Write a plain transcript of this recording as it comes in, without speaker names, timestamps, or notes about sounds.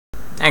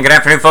And good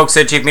afternoon, folks.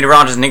 Chief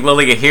Meteorologist Nick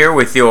Liliga here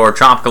with your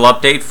tropical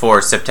update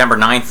for September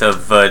 9th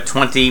of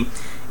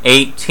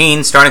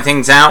 2018. Starting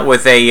things out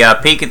with a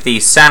peek at the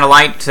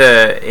satellite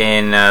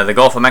in the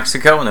Gulf of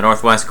Mexico in the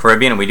Northwest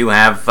Caribbean. And we do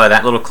have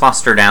that little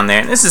cluster down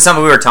there. And this is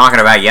something we were talking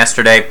about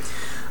yesterday.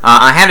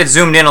 I had it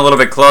zoomed in a little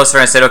bit closer.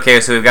 I said,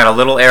 okay, so we've got a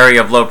little area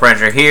of low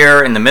pressure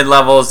here in the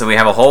mid-levels, and we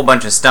have a whole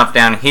bunch of stuff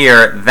down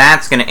here.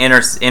 That's going to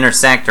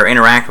intersect or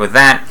interact with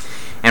that.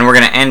 And we're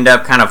going to end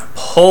up kind of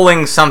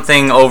pulling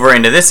something over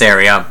into this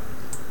area,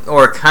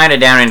 or kind of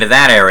down into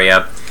that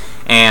area.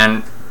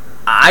 And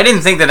I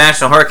didn't think the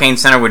National Hurricane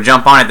Center would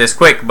jump on it this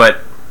quick,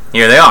 but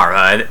here they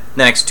are. The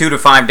next 2 to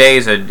 5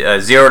 days, a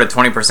 0 to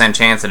 20%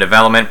 chance of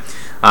development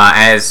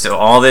as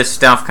all this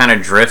stuff kind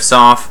of drifts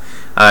off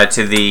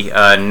to the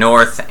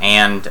north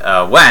and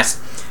west.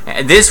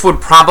 This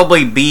would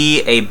probably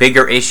be a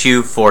bigger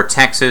issue for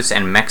Texas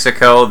and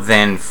Mexico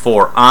than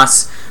for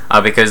us.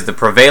 Because the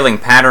prevailing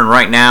pattern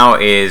right now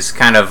is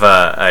kind of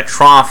a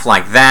trough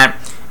like that,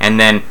 and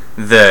then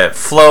the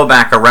flow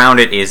back around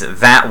it is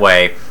that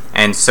way,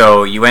 and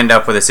so you end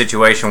up with a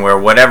situation where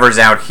whatever's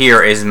out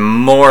here is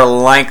more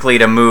likely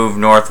to move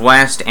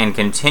northwest and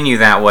continue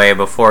that way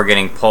before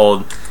getting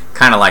pulled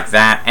kind of like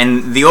that.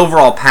 And the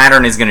overall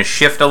pattern is going to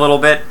shift a little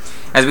bit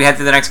as we head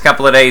through the next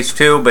couple of days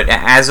too, but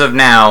as of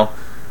now,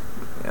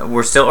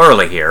 we're still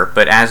early here,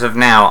 but as of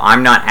now,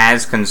 I'm not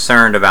as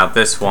concerned about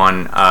this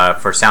one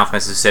for South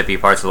Mississippi,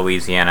 parts of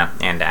Louisiana,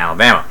 and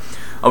Alabama.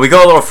 We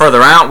go a little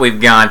further out. We've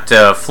got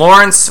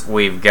Florence,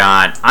 we've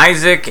got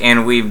Isaac,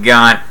 and we've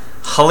got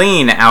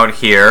Helene out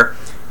here,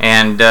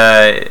 and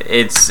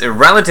it's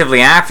relatively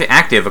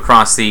active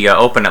across the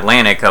open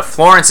Atlantic.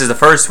 Florence is the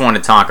first one to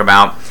talk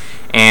about,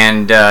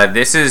 and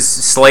this is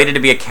slated to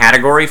be a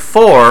Category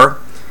 4,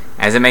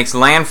 as it makes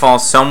landfall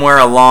somewhere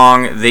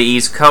along the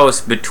East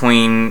Coast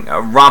between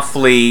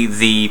roughly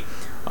the,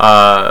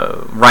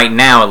 right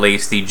now at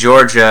least, the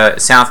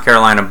Georgia-South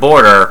Carolina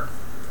border,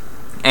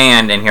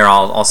 and here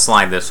I'll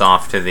slide this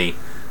off to the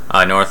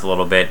north a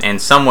little bit,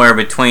 and somewhere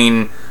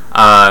between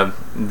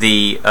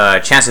the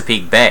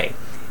Chesapeake Bay.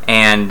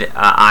 And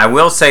I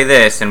will say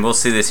this, and we'll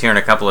see this here in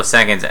a couple of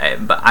seconds,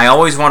 but I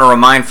always want to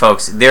remind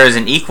folks, there is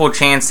an equal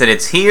chance that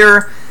it's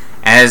here,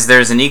 as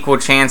there's an equal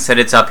chance that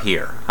it's up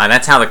here.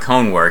 That's how the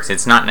cone works.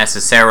 It's not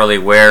necessarily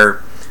where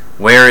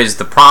is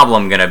the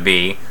problem going to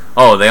be.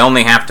 Oh, they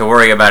only have to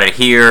worry about it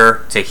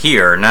here to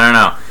here.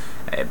 No.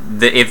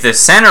 If the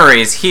center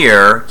is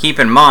here, keep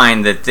in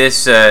mind that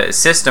this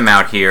system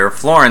out here,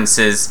 Florence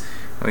is,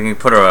 we can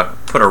put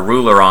a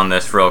ruler on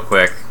this real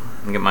quick.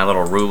 Get my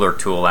little ruler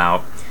tool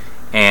out.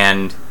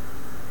 And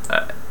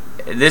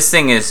this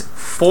thing is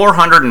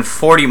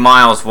 440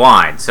 miles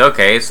wide. So,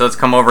 okay, so let's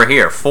come over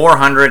here.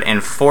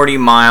 440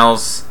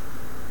 miles.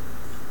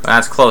 Well,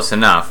 that's close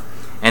enough.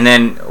 And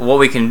then what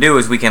we can do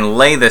is we can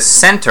lay the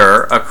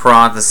center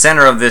across the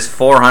center of this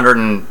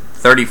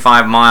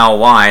 435 mile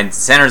wide.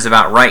 Center's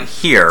about right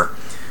here,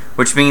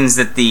 which means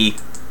that the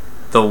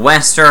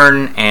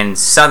western and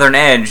southern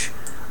edge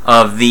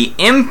of the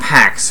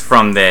impacts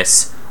from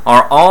this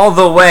are all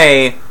the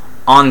way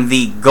on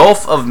the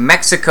Gulf of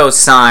Mexico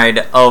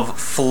side of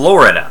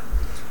Florida.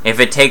 If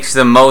it takes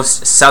the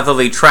most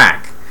southerly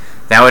track,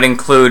 that would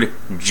include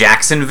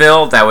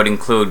Jacksonville, that would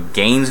include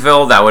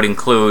Gainesville, that would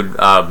include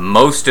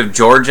most of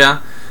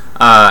Georgia.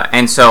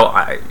 And so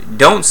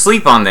don't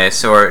sleep on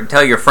this, or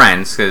tell your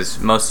friends, because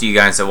most of you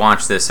guys that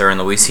watch this are in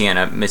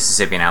Louisiana,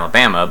 Mississippi, and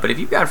Alabama. But if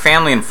you've got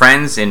family and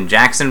friends in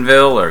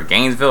Jacksonville or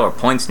Gainesville or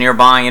points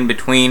nearby in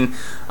between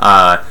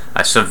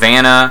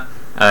Savannah,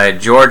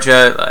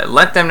 Georgia,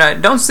 let them know.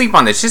 Don't sleep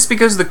on this. Just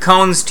because the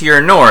cone's to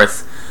your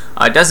north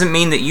doesn't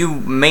mean that you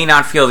may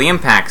not feel the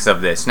impacts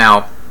of this.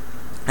 Now,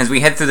 as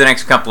we head through the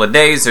next couple of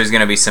days, there's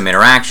going to be some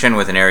interaction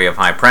with an area of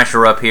high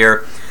pressure up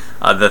here.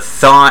 The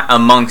thought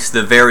amongst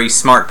the very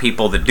smart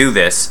people that do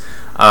this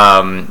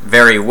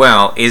very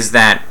well is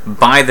that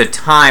by the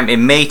time, it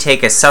may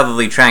take a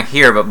southerly track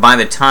here, but by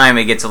the time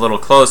it gets a little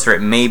closer,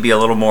 it may be a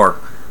little more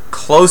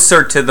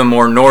closer to the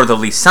more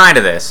northerly side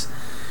of this.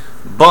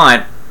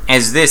 But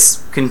as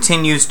this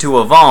continues to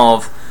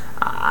evolve,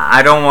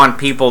 I don't want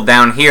people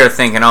down here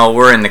thinking, oh,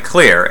 we're in the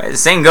clear.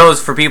 Same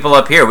goes for people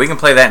up here. We can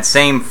play that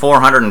same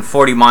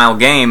 440 mile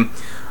game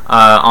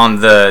on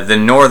the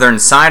northern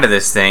side of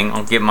this thing.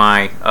 I'll get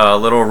my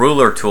little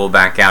ruler tool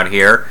back out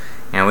here,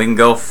 and we can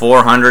go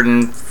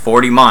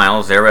 440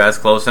 miles. There, that's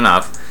close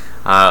enough.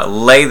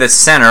 Lay the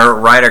center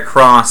right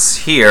across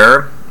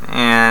here,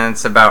 and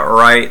it's about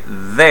right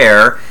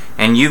there.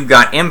 And you've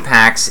got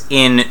impacts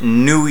in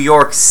New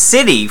York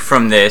City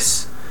from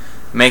this,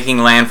 making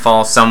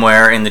landfall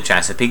somewhere in the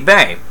Chesapeake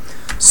Bay.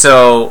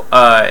 So,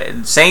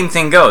 same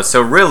thing goes.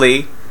 So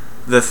really,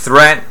 the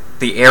threat,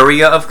 the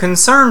area of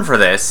concern for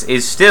this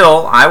is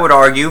still, I would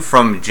argue,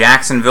 from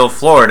Jacksonville,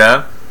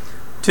 Florida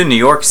to New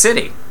York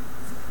City.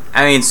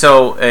 I mean,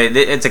 so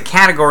it's a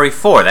Category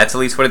 4. That's at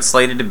least what it's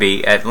slated to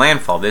be at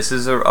landfall. This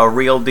is a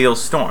real deal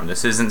storm.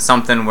 This isn't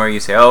something where you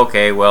say, oh,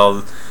 okay,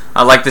 well,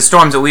 like the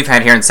storms that we've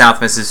had here in South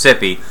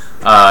Mississippi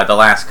the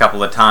last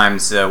couple of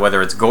times,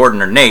 whether it's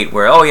Gordon or Nate,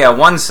 where, oh yeah,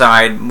 one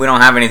side, we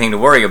don't have anything to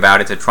worry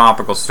about. It's a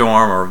tropical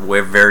storm or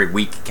we're very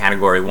weak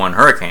Category 1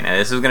 hurricane. And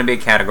this is going to be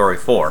a Category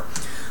 4.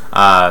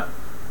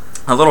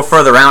 A little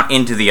further out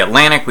into the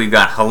Atlantic, we've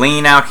got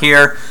Helene out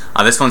here.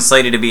 This one's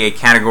slated to be a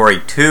Category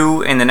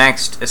 2 in the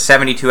next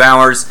 72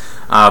 hours,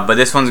 but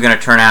this one's going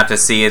to turn out to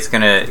see it's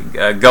going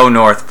to go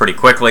north pretty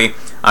quickly.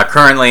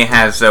 Currently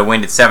has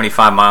wind at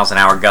 75 miles an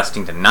hour,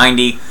 gusting to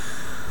 90.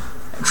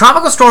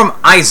 Tropical Storm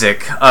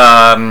Isaac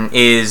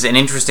is an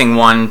interesting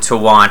one to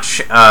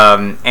watch,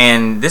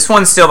 and this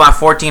one's still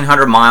about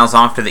 1,400 miles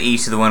off to the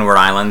east of the Windward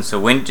Islands, so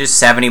wind just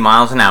 70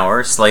 miles an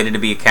hour, slated to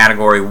be a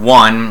Category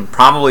 1,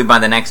 probably by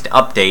the next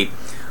update,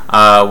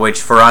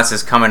 which for us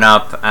is coming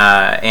up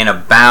in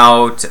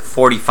about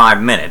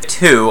 45 minutes.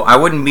 2, I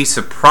wouldn't be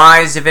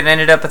surprised if it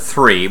ended up a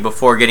 3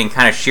 before getting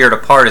kind of sheared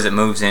apart as it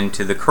moves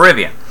into the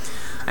Caribbean.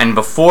 And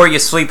before you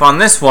sleep on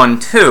this one,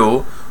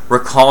 too,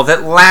 recall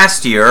that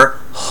last year,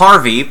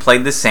 Harvey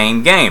played the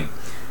same game.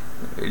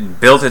 It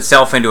built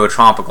itself into a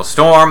tropical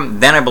storm,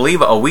 then I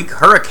believe a weak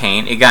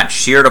hurricane. It got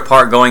sheared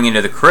apart going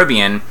into the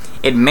Caribbean.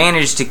 It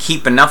managed to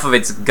keep enough of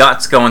its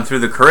guts going through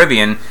the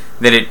Caribbean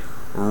that it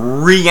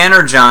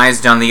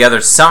re-energized on the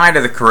other side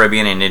of the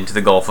Caribbean and into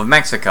the Gulf of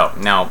Mexico.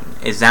 Now,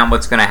 is that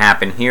what's going to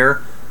happen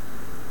here?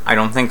 I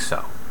don't think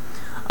so.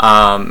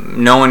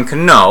 No one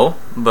can know,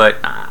 but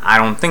I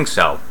don't think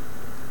so.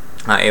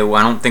 I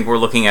don't think we're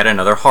looking at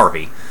another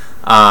Harvey.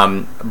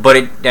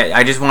 But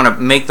I just want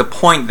to make the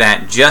point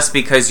that just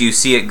because you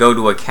see it go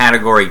to a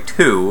Category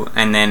 2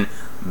 and then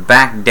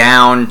back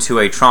down to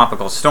a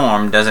tropical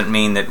storm doesn't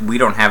mean that we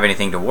don't have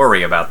anything to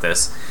worry about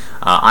this.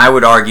 I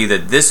would argue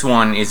that this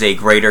one is a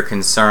greater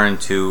concern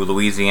to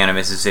Louisiana,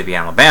 Mississippi,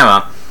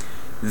 Alabama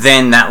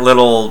than that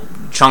little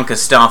chunk of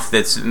stuff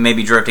that's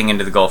maybe drifting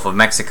into the Gulf of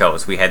Mexico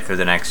as we head through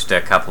the next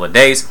couple of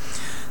days.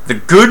 The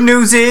good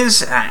news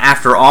is,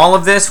 after all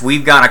of this,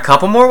 we've got a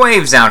couple more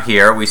waves out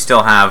here. We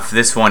still have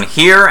this one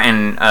here,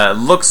 and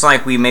looks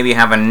like we maybe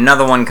have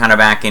another one kind of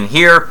back in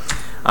here.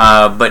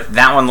 But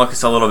that one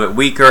looks a little bit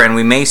weaker, and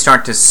we may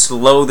start to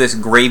slow this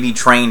gravy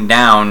train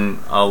down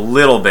a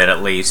little bit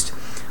at least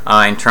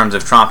in terms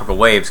of tropical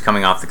waves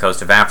coming off the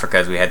coast of Africa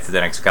as we head through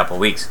the next couple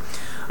of weeks.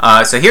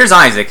 So here's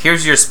Isaac.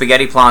 Here's your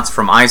spaghetti plots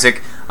from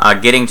Isaac.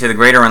 Getting to the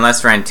Greater and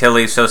Lesser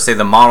Antilles, so say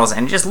the models,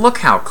 and just look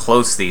how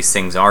close these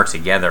things are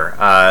together.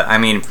 I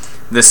mean,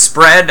 the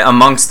spread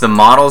amongst the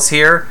models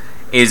here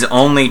is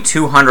only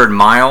 200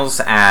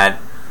 miles at,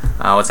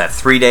 what's that,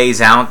 3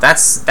 days out?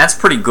 That's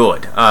pretty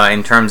good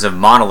in terms of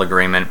model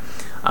agreement.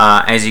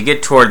 As you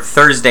get toward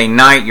Thursday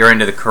night, you're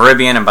into the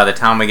Caribbean, and by the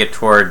time we get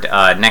toward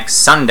next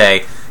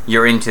Sunday,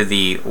 you're into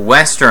the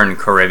Western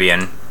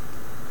Caribbean.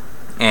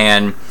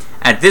 And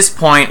at this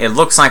point, it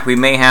looks like we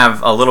may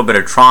have a little bit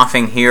of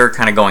troughing here,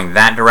 kind of going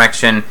that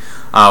direction,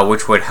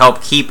 which would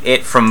help keep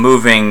it from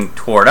moving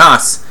toward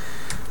us.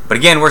 But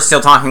again, we're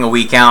still talking a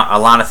week out. A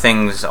lot of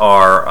things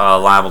are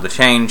liable to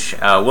change.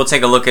 We'll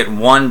take a look at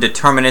one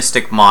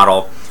deterministic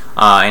model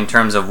in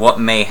terms of what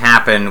may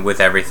happen with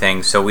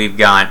everything. So we've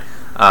got,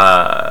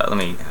 let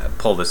me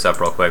pull this up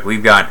real quick.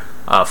 We've got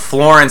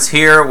Florence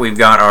here. We've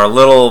got our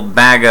little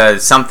bag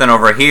of something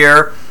over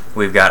here.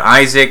 We've got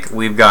Isaac.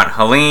 We've got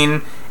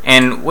Helene.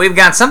 And we've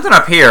got something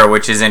up here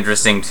which is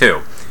interesting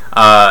too.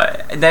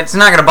 That's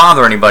not going to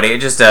bother anybody.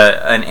 It's just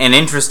an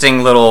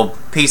interesting little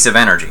piece of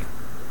energy.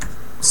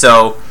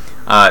 So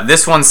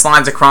this one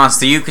slides across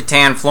the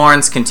Yucatan.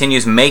 Florence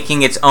continues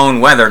making its own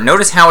weather.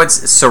 Notice how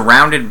it's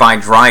surrounded by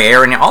dry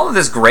air, and all of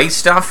this gray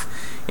stuff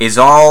is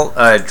all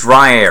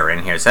dry air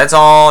in here. So that's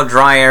all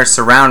dry air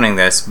surrounding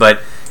this.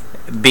 But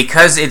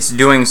because it's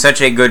doing such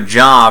a good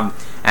job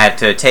at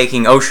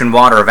taking ocean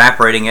water,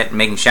 evaporating it, and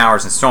making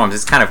showers and storms,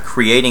 it's kind of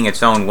creating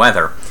its own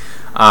weather.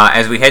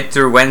 As we head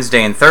through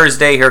Wednesday and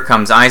Thursday, here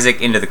comes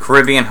Isaac into the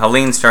Caribbean.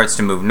 Helene starts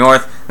to move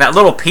north. That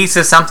little piece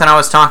of something I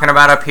was talking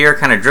about up here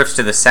kind of drifts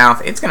to the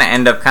south. It's going to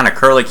end up kind of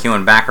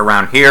curlicueing back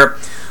around here.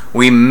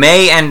 We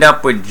may end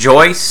up with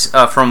Joyce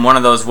from one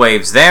of those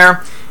waves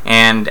there,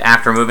 and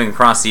after moving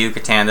across the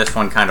Yucatan, this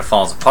one kind of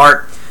falls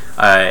apart.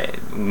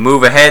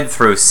 Move ahead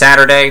through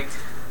Saturday.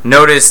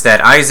 Notice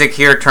that Isaac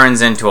here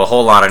turns into a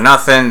whole lot of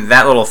nothing.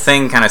 That little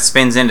thing kind of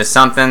spins into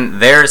something.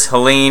 There's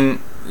Helene,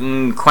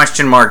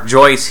 question mark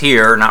Joyce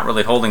here, not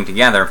really holding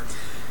together.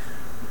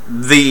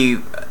 The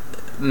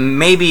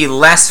maybe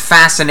less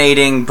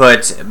fascinating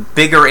but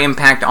bigger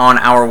impact on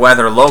our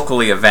weather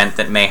locally event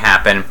that may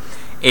happen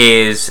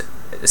is,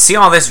 see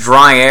all this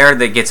dry air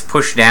that gets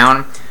pushed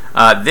down?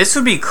 This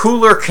would be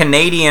cooler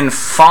Canadian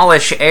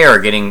fallish air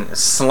getting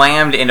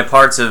slammed into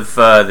parts of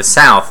the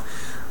south.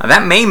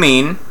 That may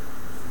mean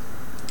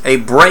a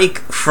break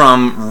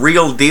from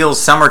real deal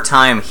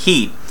summertime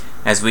heat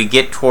as we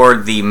get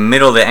toward the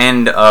middle to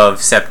end of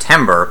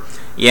September.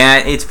 Yeah,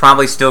 it's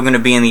probably still going to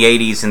be in the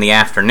 80s in the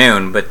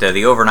afternoon, but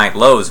the overnight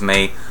lows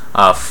may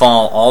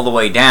fall all the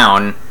way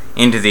down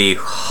into the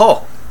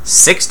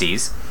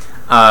 60s.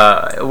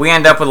 We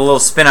end up with a little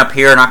spin up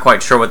here. Not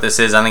quite sure what this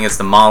is. I think it's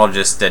the model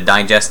just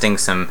digesting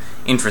some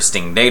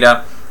interesting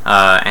data.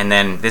 And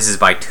then this is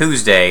by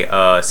Tuesday,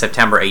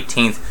 September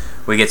 18th.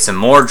 We get some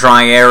more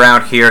dry air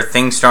out here.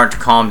 Things start to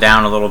calm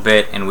down a little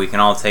bit, and we can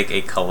all take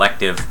a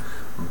collective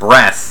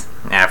breath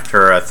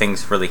after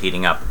things really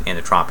heating up in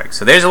the tropics.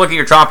 So there's a look at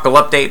your tropical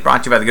update,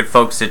 brought to you by the good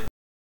folks at